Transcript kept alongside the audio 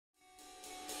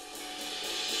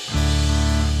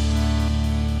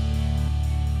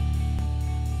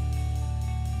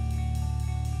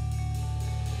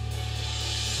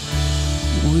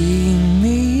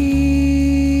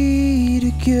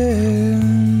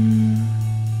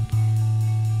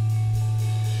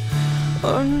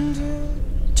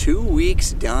2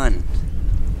 weeks done.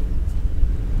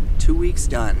 2 weeks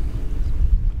done.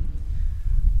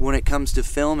 When it comes to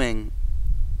filming,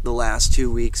 the last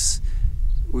 2 weeks,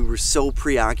 we were so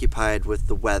preoccupied with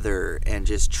the weather and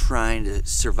just trying to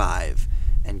survive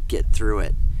and get through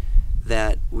it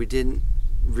that we didn't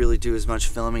really do as much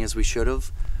filming as we should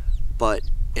have, but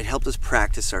it helped us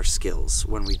practice our skills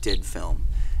when we did film.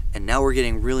 And now we're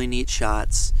getting really neat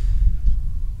shots.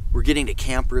 We're getting to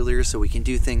camp earlier so we can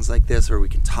do things like this where we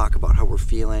can talk about how we're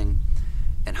feeling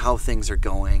and how things are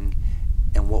going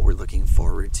and what we're looking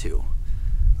forward to.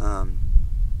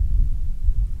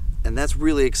 And that's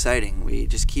really exciting. We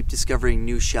just keep discovering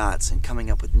new shots and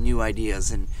coming up with new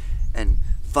ideas and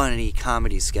funny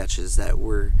comedy sketches that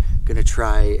we're gonna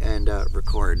try and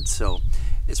record. So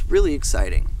it's really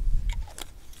exciting.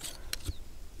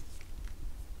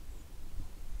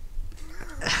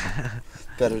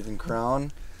 Better than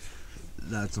Crown?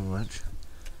 Not so much.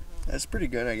 That's pretty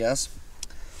good, I guess.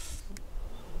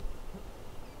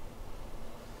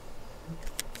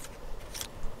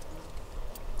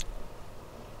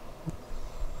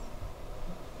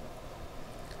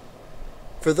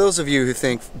 For those of you who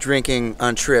think drinking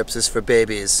on trips is for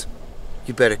babies,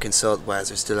 you better consult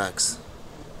Wiser's Deluxe.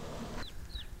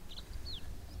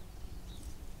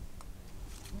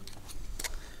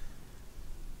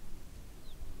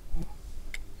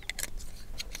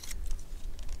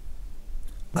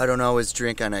 I don't always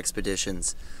drink on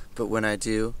expeditions, but when I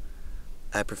do,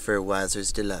 I prefer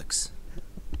Wiser's Deluxe.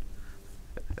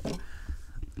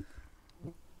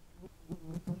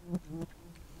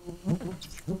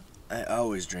 I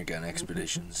always drink on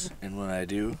expeditions, and when I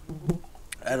do,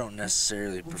 I don't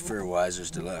necessarily prefer Wiser's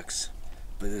Deluxe,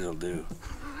 but it'll do.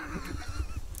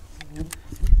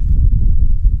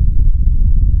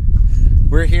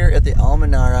 We're here at the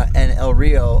Almenara and El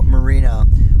Rio Marina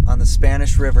on the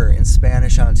Spanish River in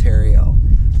Spanish, Ontario.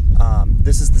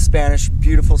 This is the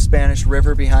beautiful Spanish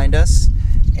River behind us,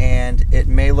 and it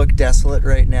may look desolate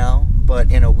right now,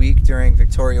 but in a week during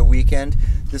Victoria weekend,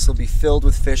 this will be filled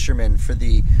with fishermen for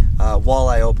the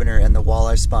walleye opener and the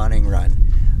walleye spawning run.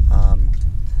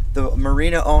 The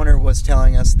marina owner was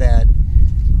telling us that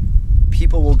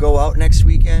people will go out next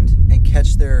weekend and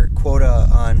catch their quota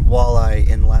on walleye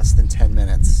in less than 10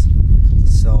 minutes.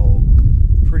 So,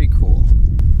 pretty cool.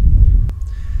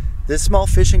 This small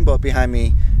fishing boat behind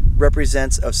me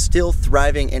represents a still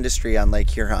thriving industry on Lake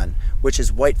Huron, which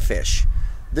is whitefish.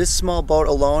 This small boat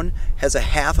alone has a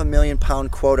 500,000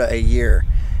 pound quota a year,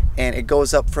 and it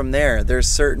goes up from there. There's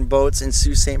certain boats in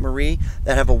Sault Ste. Marie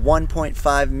that have a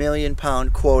 1.5 million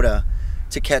pound quota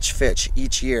to catch fish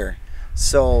each year.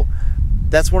 So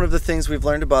that's one of the things we've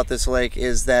learned about this lake,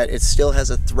 is that it still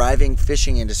has a thriving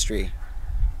fishing industry.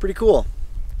 Pretty cool.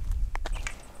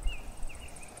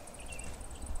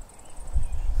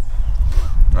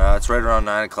 It's right around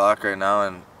 9 o'clock right now,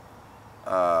 and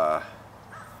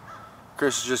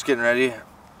Chris is just getting ready,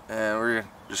 and we're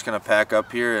just gonna pack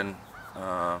up here and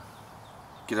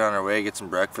get on our way, get some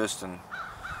breakfast, and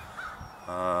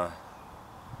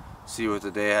see what the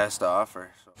day has to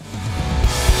offer. So.